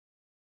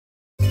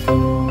In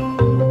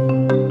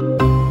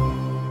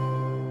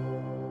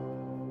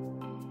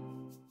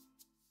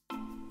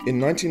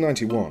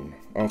 1991,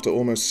 after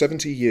almost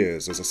 70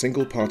 years as a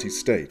single-party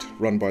state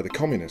run by the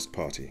Communist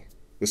Party,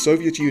 the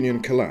Soviet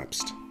Union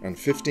collapsed and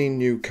 15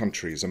 new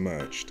countries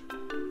emerged.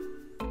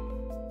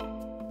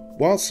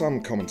 While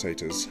some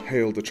commentators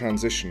hailed the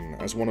transition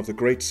as one of the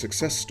great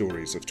success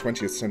stories of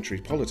 20th century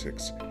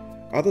politics,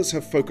 others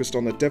have focused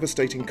on the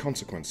devastating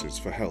consequences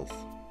for health.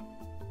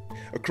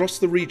 Across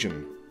the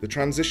region, the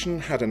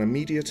transition had an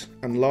immediate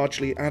and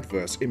largely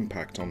adverse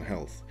impact on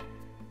health.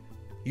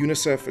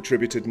 UNICEF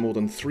attributed more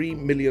than 3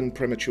 million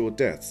premature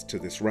deaths to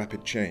this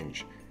rapid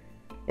change.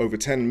 Over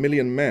 10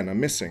 million men are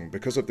missing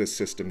because of this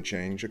system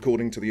change,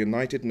 according to the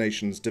United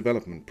Nations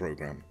Development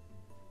Programme.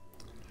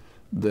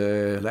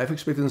 The life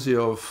expectancy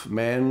of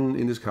men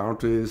in these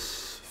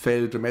countries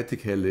fell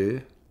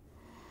dramatically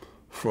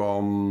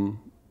from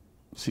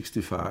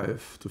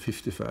 65 to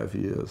 55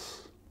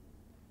 years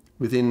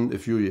within a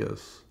few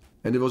years.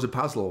 And it was a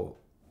puzzle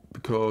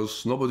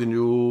because nobody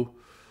knew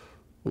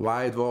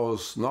why it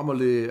was.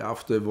 Normally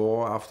after a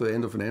war, after the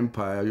end of an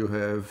empire, you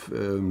have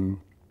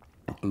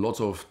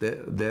lots of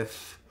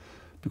death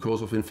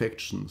because of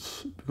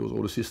infections, because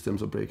all the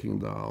systems are breaking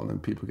down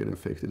and people get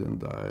infected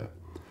and die.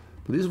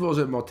 But this was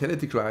a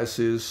mortality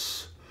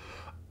crisis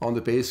on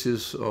the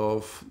basis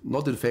of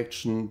not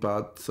infection,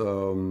 but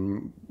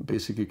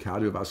basically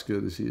cardiovascular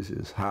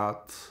diseases,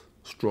 heart,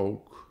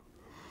 stroke.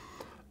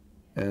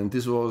 And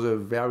this was a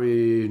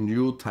very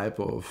new type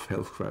of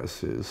health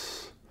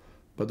crisis,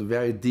 but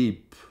very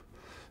deep.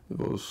 It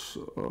was,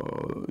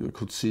 you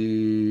could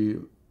see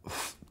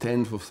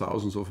tens of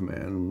thousands of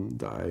men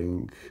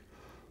dying,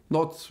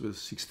 not with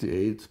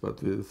 68,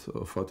 but with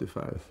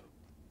 45.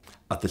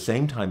 At the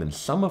same time, in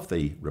some of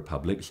the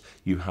republics,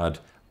 you had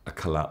a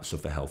collapse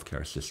of the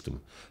healthcare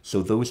system.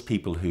 So those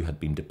people who had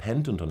been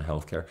dependent on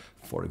healthcare,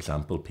 for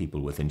example,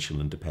 people with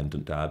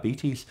insulin-dependent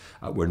diabetes,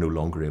 were no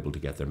longer able to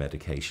get their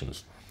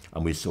medications.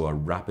 And we saw a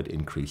rapid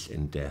increase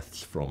in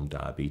deaths from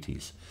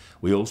diabetes.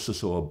 We also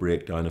saw a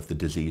breakdown of the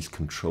disease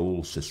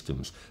control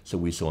systems. So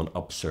we saw an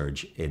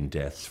upsurge in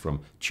deaths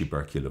from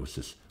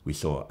tuberculosis. We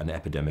saw an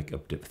epidemic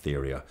of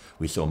diphtheria.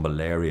 We saw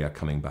malaria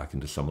coming back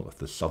into some of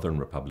the southern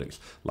republics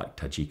like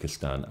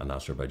Tajikistan and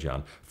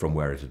Azerbaijan, from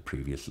where it had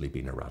previously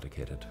been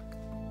eradicated.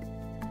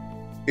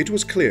 It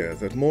was clear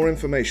that more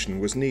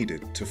information was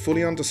needed to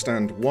fully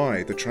understand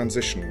why the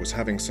transition was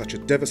having such a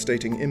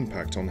devastating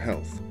impact on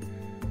health.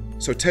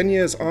 So 10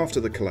 years after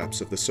the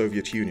collapse of the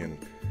Soviet Union,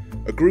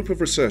 a group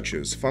of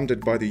researchers funded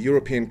by the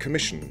European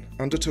Commission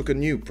undertook a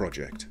new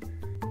project.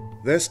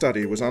 Their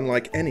study was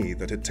unlike any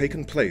that had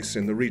taken place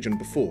in the region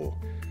before,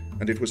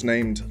 and it was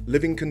named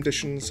Living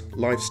Conditions,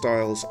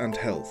 Lifestyles and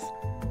Health,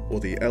 or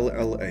the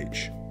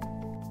LLH.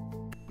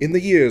 In the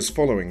years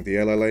following the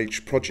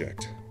LLH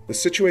project, the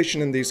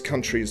situation in these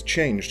countries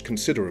changed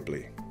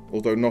considerably,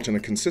 although not in a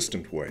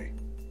consistent way.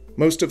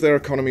 Most of their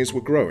economies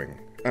were growing,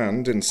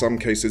 and in some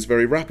cases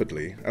very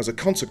rapidly, as a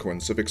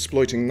consequence of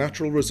exploiting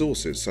natural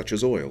resources such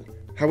as oil.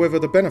 However,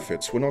 the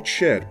benefits were not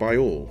shared by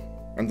all,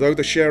 and though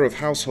the share of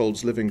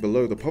households living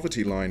below the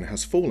poverty line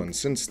has fallen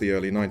since the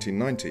early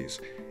 1990s,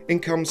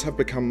 incomes have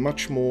become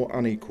much more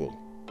unequal.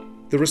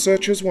 The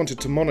researchers wanted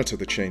to monitor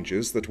the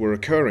changes that were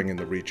occurring in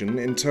the region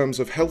in terms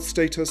of health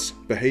status,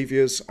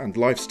 behaviours and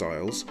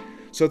lifestyles,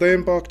 so they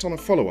embarked on a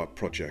follow-up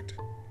project.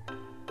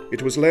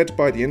 It was led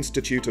by the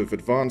Institute of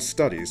Advanced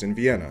Studies in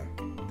Vienna,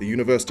 the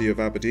University of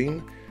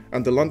Aberdeen,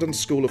 and the London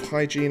School of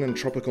Hygiene and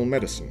Tropical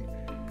Medicine,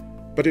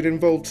 but it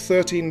involved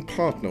 13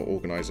 partner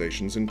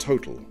organisations in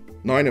total,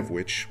 9 of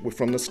which were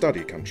from the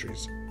study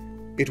countries.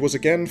 It was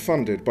again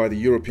funded by the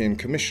European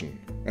Commission,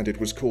 and it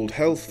was called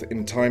Health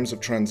in Times of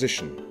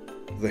Transition,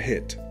 the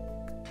HIT.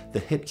 The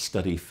HIT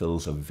study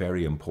fills a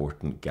very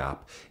important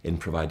gap in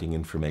providing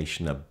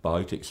information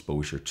about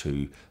exposure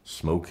to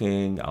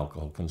smoking,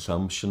 alcohol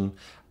consumption,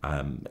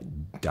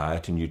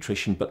 diet and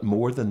nutrition, but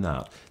more than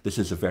that, this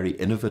is a very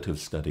innovative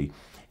study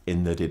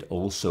in that it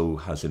also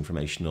has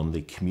information on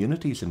the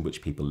communities in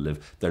which people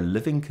live, their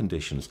living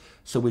conditions,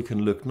 so we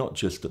can look not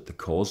just at the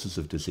causes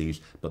of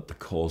disease, but the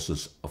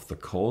causes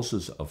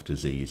of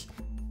disease.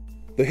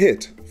 The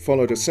HIT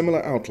followed a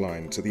similar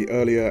outline to the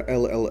earlier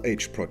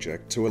LLH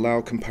project to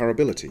allow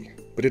comparability,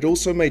 but it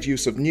also made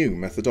use of new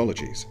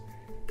methodologies.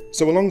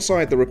 So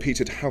alongside the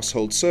repeated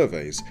household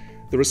surveys,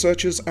 the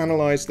researchers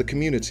analysed the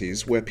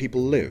communities where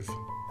people live,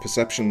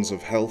 perceptions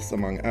of health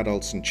among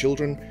adults and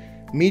children,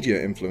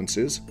 media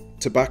influences,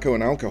 tobacco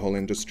and alcohol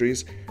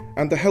industries,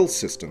 and the health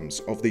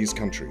systems of these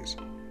countries.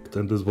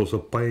 And this was a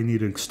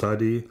pioneering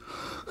study,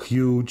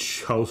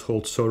 huge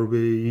household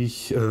survey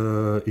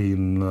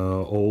in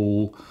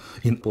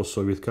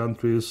post-Soviet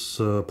countries,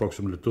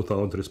 approximately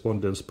 2,000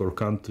 respondents per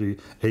country,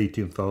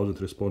 18,000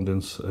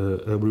 respondents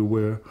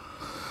everywhere.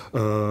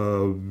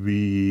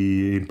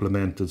 We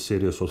implemented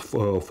series of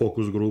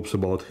focus groups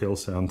about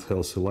health and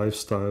healthy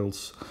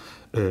lifestyles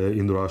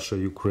in Russia,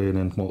 Ukraine,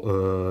 and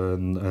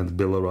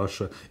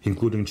Belarus,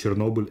 including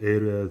Chernobyl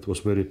area. It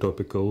was very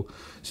topical,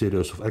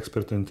 series of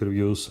expert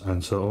interviews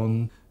and so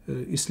on.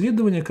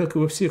 Исследование, как и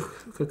у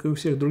всех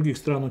других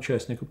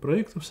стран-участников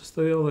проектов,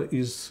 состояло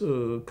из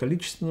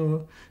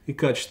количественного и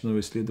качественного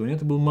исследования.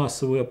 Это был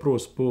массовый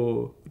опрос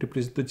по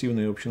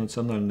репрезентативной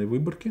общенациональной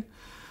выборке,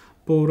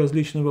 по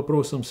различным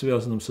вопросам,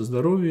 связанным со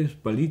здоровьем,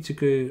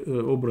 политикой,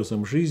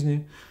 образом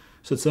жизни,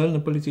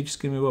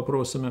 социально-политическими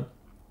вопросами.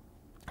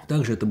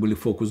 Также это были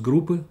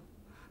фокус-группы,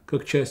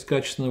 как часть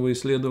качественного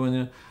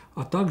исследования,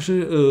 а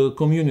также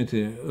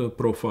community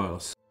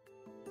profiles.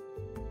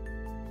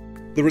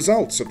 The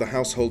results of the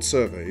household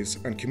surveys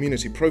and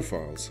community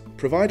profiles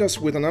provide us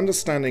with an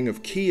understanding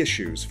of key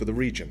issues for the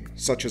region,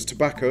 such as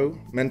tobacco,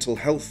 mental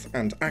health,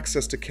 and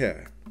access to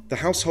care. The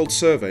household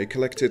survey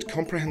collected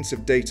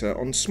comprehensive data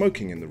on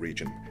smoking in the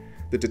region,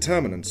 the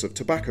determinants of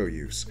tobacco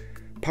use,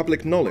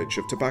 public knowledge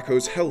of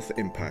tobacco's health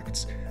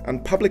impacts,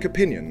 and public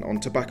opinion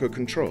on tobacco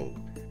control.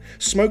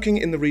 Smoking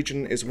in the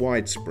region is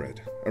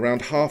widespread.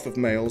 Around half of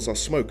males are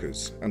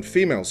smokers, and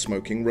female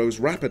smoking rose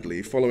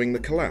rapidly following the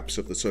collapse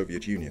of the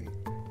Soviet Union.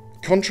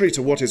 Contrary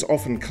to what is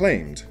often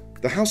claimed,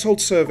 the household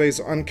surveys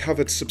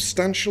uncovered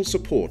substantial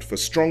support for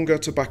stronger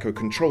tobacco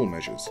control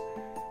measures.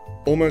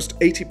 Almost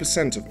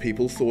 80% of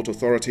people thought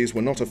authorities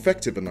were not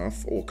effective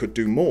enough or could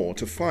do more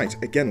to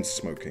fight against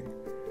smoking.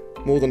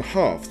 More than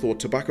half thought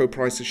tobacco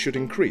prices should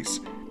increase,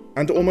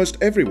 and almost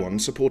everyone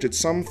supported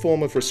some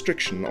form of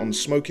restriction on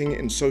smoking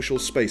in social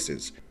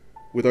spaces,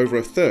 with over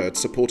a third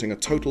supporting a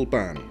total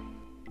ban.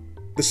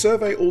 The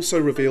survey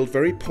also revealed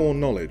very poor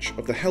knowledge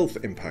of the health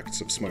impacts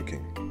of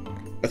smoking.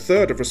 A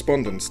third of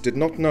respondents did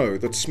not know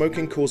that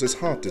smoking causes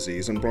heart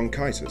disease and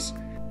bronchitis.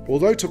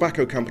 Although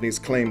tobacco companies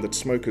claim that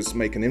smokers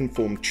make an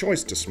informed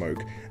choice to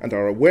smoke and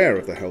are aware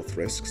of the health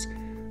risks,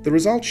 the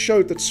results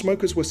showed that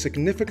smokers were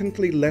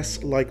significantly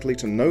less likely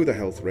to know the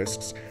health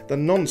risks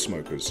than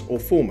non-smokers or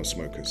former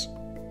smokers.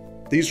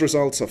 These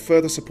results are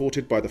further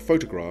supported by the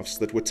photographs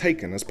that were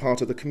taken as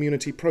part of the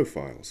community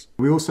profiles.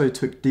 We also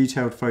took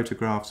detailed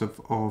photographs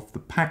of the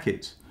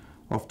packets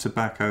of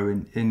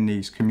tobacco in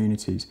these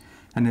communities,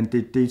 and then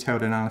did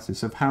detailed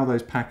analysis of how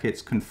those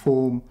packets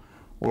conform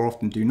or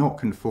often do not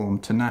conform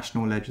to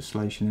national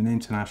legislation and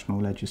international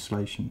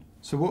legislation.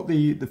 So what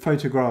the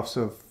photographs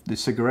of the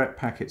cigarette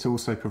packets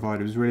also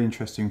provided was really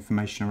interesting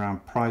information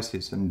around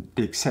prices and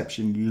the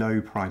exceptionally low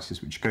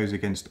prices, which goes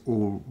against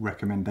all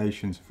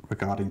recommendations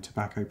regarding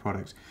tobacco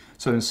products.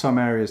 So in some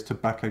areas,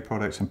 tobacco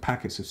products and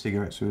packets of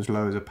cigarettes were as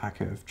low as a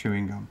packet of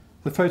chewing gum.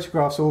 The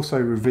photographs also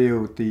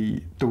revealed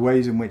the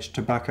ways in which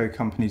tobacco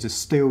companies are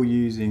still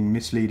using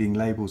misleading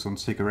labels on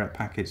cigarette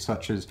packets,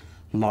 such as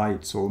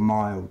lights or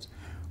mild,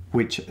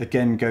 which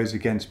again goes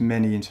against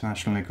many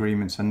international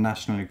agreements and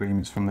national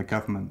agreements from the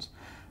government.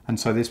 And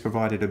so this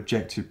provided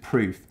objective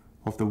proof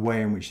of the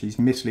way in which these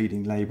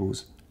misleading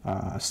labels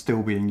are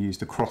still being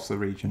used across the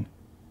region.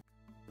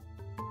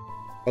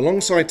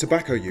 Alongside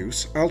tobacco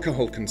use,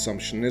 alcohol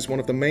consumption is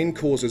one of the main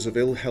causes of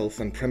ill health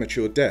and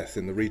premature death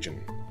in the region.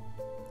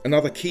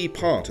 Another key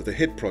part of the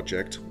HIT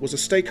project was a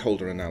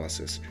stakeholder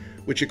analysis,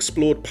 which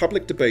explored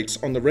public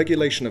debates on the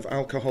regulation of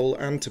alcohol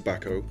and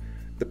tobacco,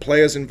 the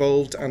players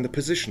involved and the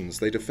positions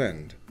they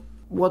defend.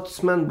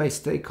 What's meant by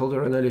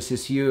stakeholder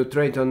analysis? You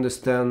try to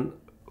understand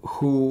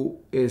who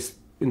is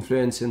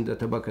influencing the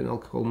tobacco and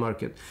alcohol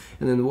market,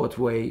 and in what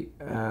way,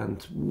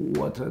 and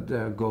what are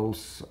their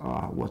goals,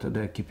 what are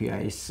their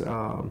KPIs,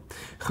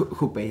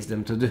 who pays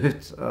them to do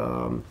it,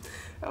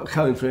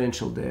 how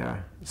influential they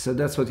are. So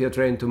that's what you're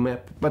trying to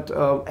map. But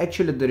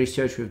actually the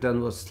research we've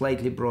done was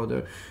slightly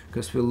broader,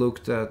 because we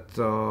looked at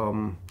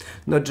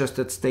not just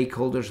at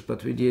stakeholders,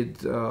 but we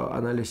did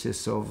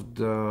analysis of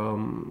the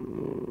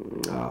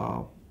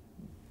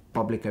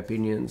public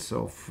opinions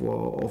of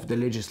the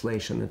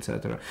legislation,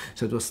 etc.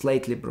 So it was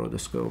slightly broader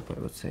scope,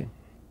 I would say.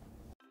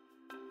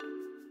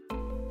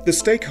 The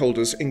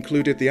stakeholders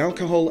included the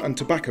alcohol and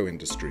tobacco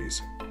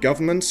industries,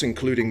 governments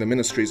including the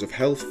Ministries of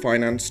Health,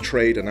 Finance,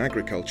 Trade and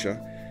Agriculture,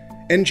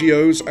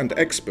 NGOs and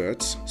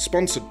experts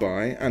sponsored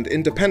by and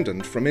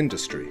independent from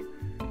industry.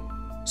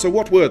 So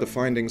what were the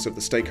findings of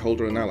the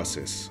stakeholder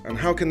analysis, and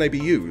how can they be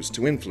used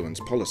to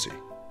influence policy?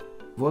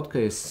 Vodka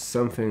is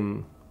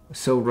something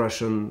so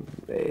Russian,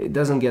 it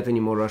doesn't get any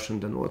more Russian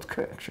than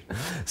vodka, actually.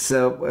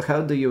 So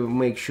how do you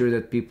make sure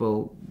that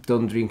people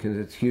don't drink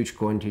in huge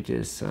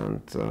quantities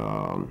and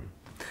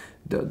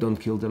don't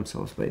kill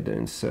themselves by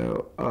doing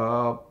so?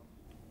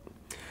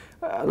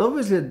 And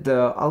obviously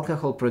the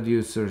alcohol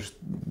producers,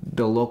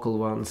 the local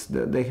ones,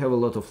 they have a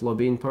lot of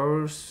lobbying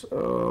powers.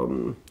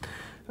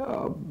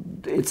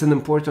 It's an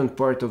important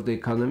part of the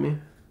economy.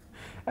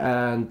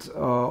 And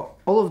all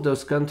of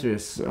those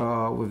countries,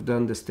 we've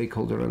done the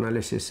stakeholder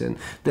analysis, and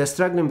they're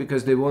struggling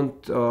because they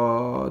want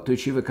to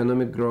achieve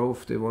economic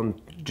growth, they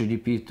want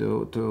GDP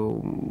to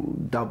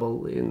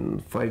double in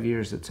 5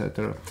 years,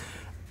 etc.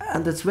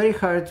 And it's very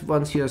hard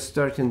once you're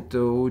starting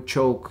to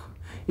choke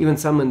even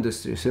some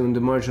industries, even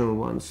the marginal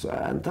ones.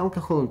 And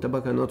alcohol and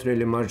tobacco are not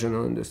really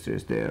marginal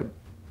industries, they're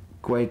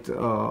quite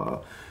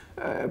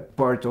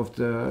part of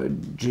the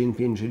GNP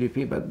and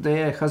GDP, but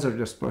they're a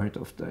hazardous part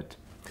of that.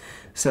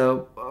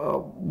 So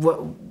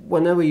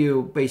whenever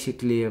you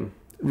basically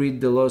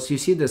read the laws, you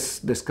see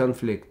this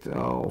conflict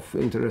of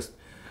interest.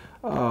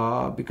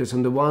 Because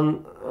on the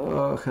one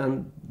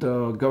hand,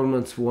 the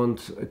governments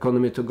want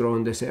economy to grow,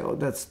 and they say, "Oh,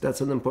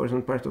 that's an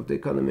important part of the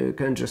economy. We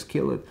can't just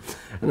kill it."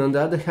 And on the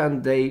other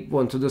hand, they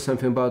want to do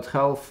something about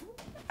health,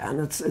 and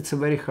it's a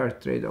very hard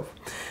trade-off.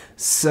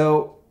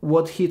 So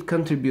what HEAT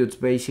contributes,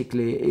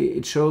 basically,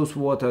 it shows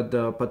what are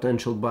the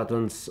potential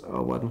buttons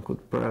one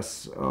could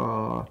press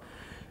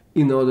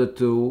in order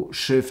to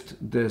shift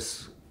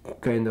this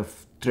kind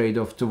of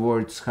trade-off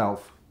towards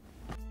health.